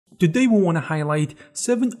Today we want to highlight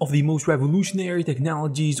 7 of the most revolutionary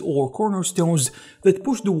technologies or cornerstones that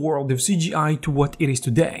pushed the world of CGI to what it is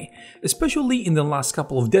today, especially in the last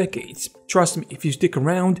couple of decades. Trust me, if you stick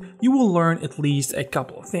around, you will learn at least a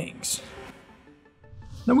couple of things.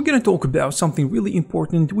 Now we're going to talk about something really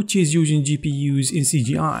important, which is using GPUs in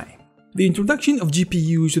CGI. The introduction of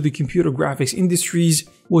GPUs to the computer graphics industries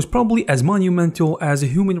was probably as monumental as the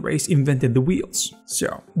human race invented the wheels.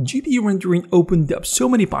 So, GPU rendering opened up so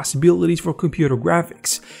many possibilities for computer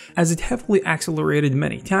graphics, as it heavily accelerated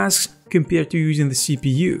many tasks compared to using the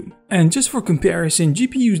CPU. And just for comparison,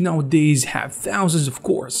 GPUs nowadays have thousands of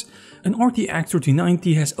cores. An RTX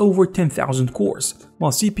 3090 has over 10,000 cores,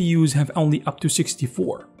 while CPUs have only up to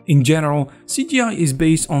 64. In general, CGI is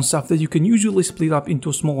based on stuff that you can usually split up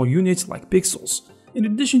into smaller units like pixels, in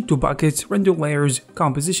addition to buckets, render layers,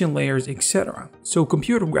 composition layers, etc. So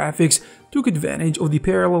computer graphics took advantage of the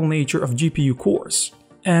parallel nature of GPU cores.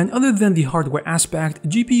 And other than the hardware aspect,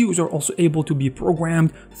 GPUs are also able to be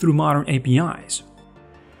programmed through modern APIs.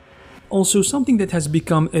 Also, something that has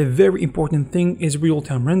become a very important thing is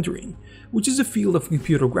real-time rendering, which is a field of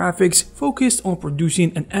computer graphics focused on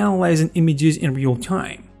producing and analyzing images in real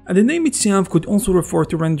time. And the name itself could also refer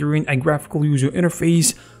to rendering a graphical user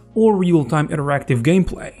interface or real-time interactive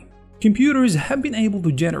gameplay. Computers have been able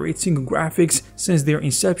to generate single graphics since their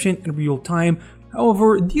inception in real time.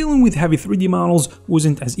 However, dealing with heavy 3D models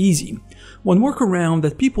wasn't as easy. One workaround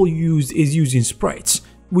that people used is using sprites,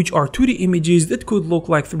 which are 2D images that could look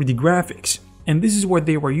like 3D graphics, and this is what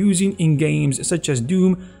they were using in games such as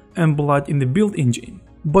Doom and Blood in the Build engine.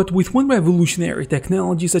 But with one revolutionary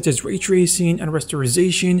technology such as ray tracing and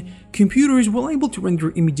rasterization, computers were able to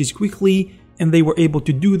render images quickly, and they were able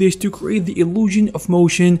to do this to create the illusion of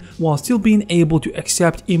motion while still being able to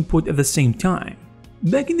accept input at the same time.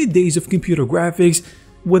 Back in the days of computer graphics,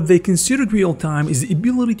 what they considered real time is the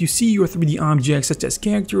ability to see your 3D objects such as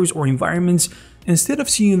characters or environments. Instead of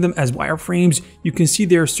seeing them as wireframes, you can see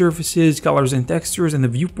their surfaces, colors and textures in the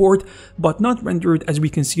viewport, but not rendered as we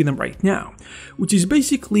can see them right now, which is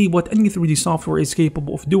basically what any 3D software is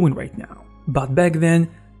capable of doing right now. But back then,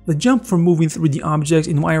 the jump from moving 3D objects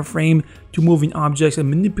in wireframe to moving objects and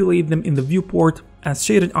manipulating them in the viewport as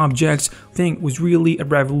shaded objects thing was really a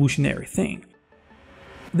revolutionary thing.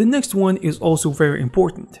 The next one is also very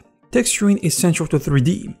important. Texturing is central to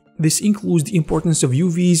 3D. This includes the importance of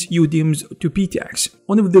UVs, UDIMs to PTEX.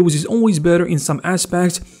 One of those is always better in some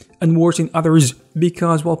aspects and worse in others,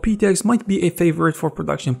 because while PTEX might be a favorite for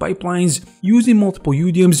production pipelines, using multiple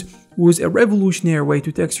UDIMs was a revolutionary way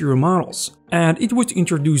to texture your models, and it was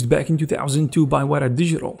introduced back in 2002 by Weta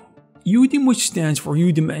Digital. UDIM, which stands for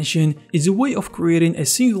U-dimension, is a way of creating a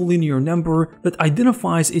single linear number that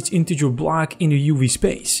identifies its integer block in a UV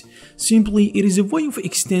space. Simply, it is a way of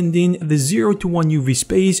extending the 0 to 1 UV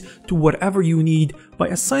space to whatever you need by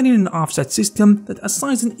assigning an offset system that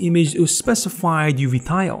assigns an image to a specified UV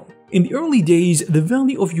tile. In the early days, the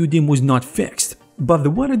value of UDIM was not fixed, but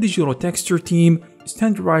the Weta Digital texture team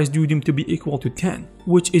standardized UDIM to be equal to 10,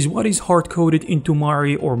 which is what is hard-coded into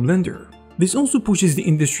Mari or Blender. This also pushes the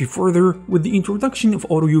industry further with the introduction of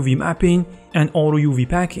auto UV mapping and auto UV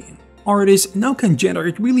packing. Artists now can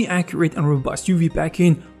generate really accurate and robust UV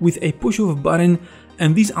packing with a push of a button,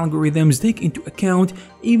 and these algorithms take into account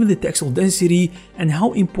even the texel density and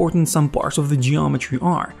how important some parts of the geometry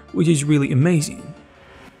are, which is really amazing.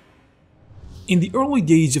 In the early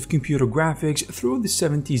days of computer graphics through the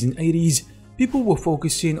 70s and 80s, people were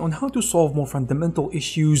focusing on how to solve more fundamental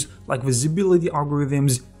issues like visibility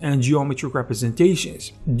algorithms and geometric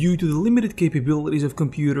representations due to the limited capabilities of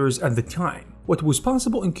computers at the time. What was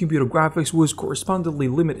possible in computer graphics was correspondingly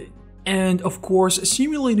limited. And of course,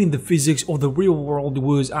 simulating the physics of the real world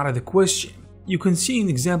was out of the question. You can see an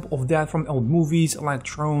example of that from old movies like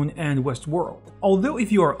Tron and Westworld. Although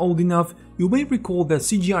if you are old enough, you may recall that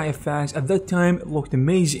CGI effects at that time looked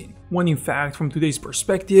amazing, when in fact from today's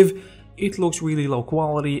perspective, it looks really low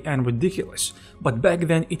quality and ridiculous, but back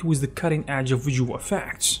then it was the cutting edge of visual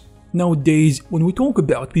effects. Nowadays, when we talk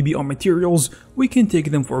about PBR materials, we can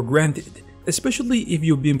take them for granted, especially if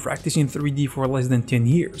you've been practicing 3D for less than 10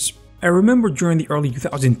 years. I remember during the early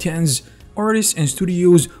 2010s, artists and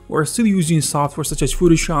studios were still using software such as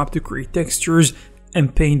Photoshop to create textures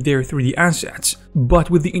and paint their 3D assets,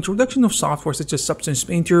 but with the introduction of software such as Substance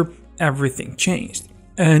Painter, everything changed.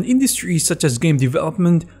 And industries such as game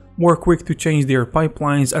development were quick to change their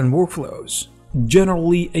pipelines and workflows.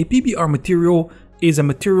 Generally, a PBR material is a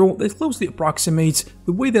material that closely approximates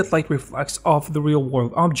the way that light reflects off the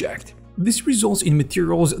real-world object. This results in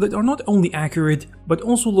materials that are not only accurate, but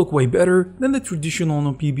also look way better than the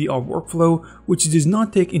traditional PBR workflow, which does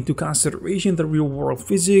not take into consideration the real-world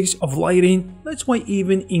physics of lighting. That's why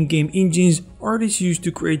even in game engines, artists used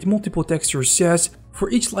to create multiple texture sets for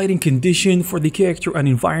each lighting condition for the character and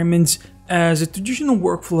environments, as a traditional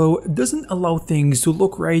workflow doesn't allow things to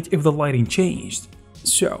look right if the lighting changed.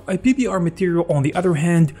 So, a PBR material on the other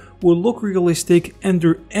hand will look realistic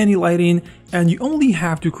under any lighting, and you only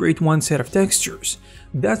have to create one set of textures.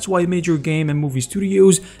 That's why major game and movie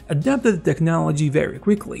studios adapted the technology very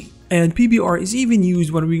quickly. And PBR is even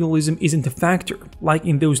used when realism isn't a factor, like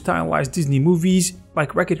in those stylized Disney movies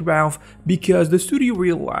like Wreck-It Ralph, because the studio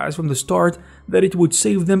realized from the start that it would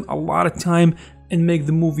save them a lot of time and make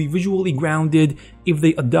the movie visually grounded if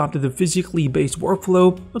they adopted a physically based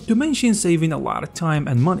workflow, not to mention saving a lot of time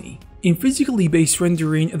and money. In physically based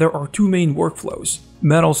rendering, there are two main workflows,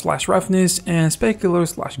 metal/roughness and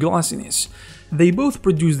specular/glossiness. They both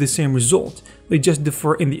produce the same result, they just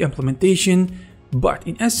differ in the implementation, but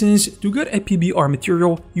in essence, to get a PBR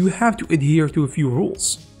material, you have to adhere to a few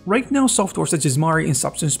rules. Right now, software such as Mari and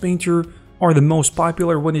Substance Painter are the most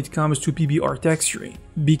popular when it comes to PBR texturing,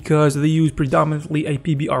 because they use predominantly a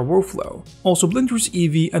PBR workflow. Also, Blender's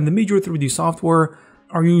Eevee and the major 3D software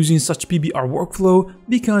are using such PBR workflow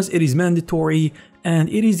because it is mandatory and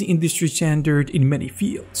it is the industry standard in many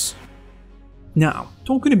fields. Now,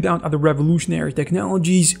 talking about other revolutionary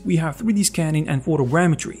technologies, we have 3D scanning and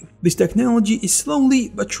photogrammetry. This technology is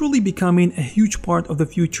slowly but surely becoming a huge part of the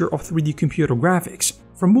future of 3D computer graphics.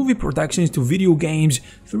 From movie productions to video games,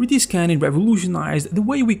 3D scanning revolutionized the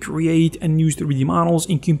way we create and use 3D models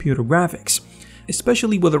in computer graphics,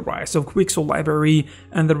 especially with the rise of Quixel library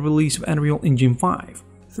and the release of Unreal Engine 5.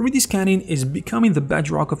 3D scanning is becoming the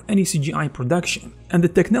bedrock of any CGI production, and the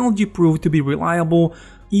technology proved to be reliable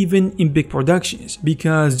even in big productions,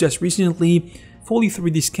 because just recently, fully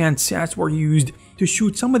 3D scanned sets were used to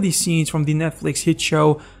shoot some of these scenes from the Netflix hit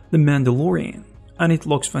show The Mandalorian, and it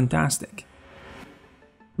looks fantastic.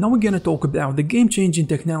 Now we're gonna talk about the game-changing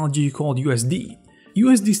technology called USD.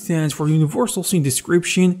 USD stands for Universal Scene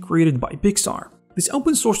Description, created by Pixar. This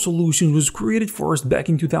open source solution was created first back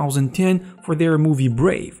in 2010 for their movie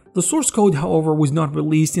Brave. The source code, however, was not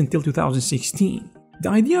released until 2016. The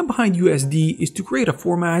idea behind USD is to create a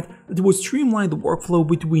format that would streamline the workflow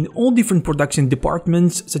between all different production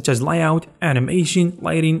departments such as layout, animation,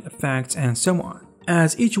 lighting, effects, and so on,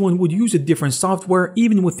 as each one would use a different software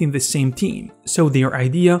even within the same team. So their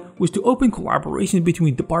idea was to open collaboration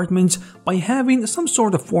between departments by having some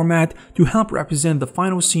sort of format to help represent the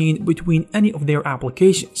final scene between any of their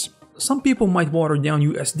applications. Some people might water down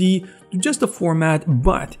USD to just a format,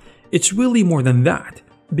 but it's really more than that,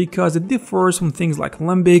 because it differs from things like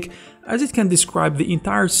Lembic, as it can describe the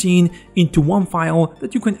entire scene into one file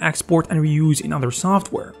that you can export and reuse in other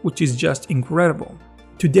software, which is just incredible.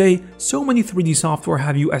 Today, so many 3D software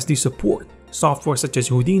have USD support, software such as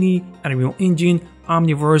Houdini, Unreal Engine,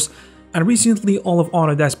 Omniverse, and recently all of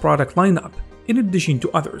Autodesk product lineup, in addition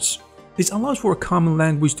to others. This allows for a common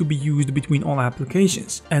language to be used between all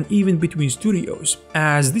applications, and even between studios,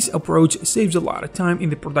 as this approach saves a lot of time in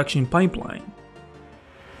the production pipeline.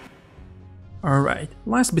 Alright,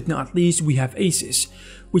 last but not least, we have ACES,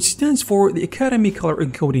 which stands for the Academy Color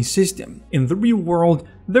Encoding System. In the real world,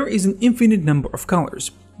 there is an infinite number of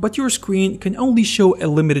colors, but your screen can only show a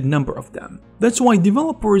limited number of them. That's why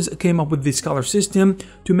developers came up with this color system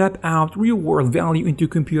to map out real-world value into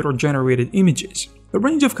computer-generated images. The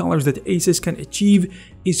range of colors that ACES can achieve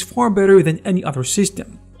is far better than any other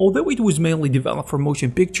system. Although it was mainly developed for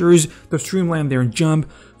motion pictures to streamline their jump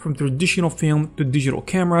from traditional film to digital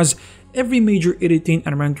cameras, every major editing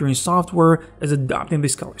and rendering software is adopting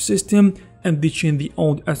this color system and ditching the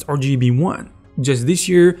old sRGB one. Just this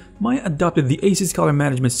year, Maya adopted the ACES color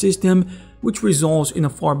management system, which results in a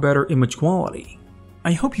far better image quality.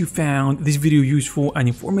 I hope you found this video useful and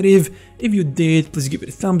informative. If you did, please give it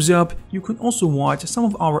a thumbs up. You can also watch some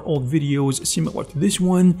of our old videos similar to this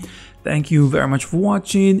one. Thank you very much for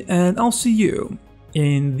watching, and I'll see you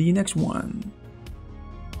in the next one.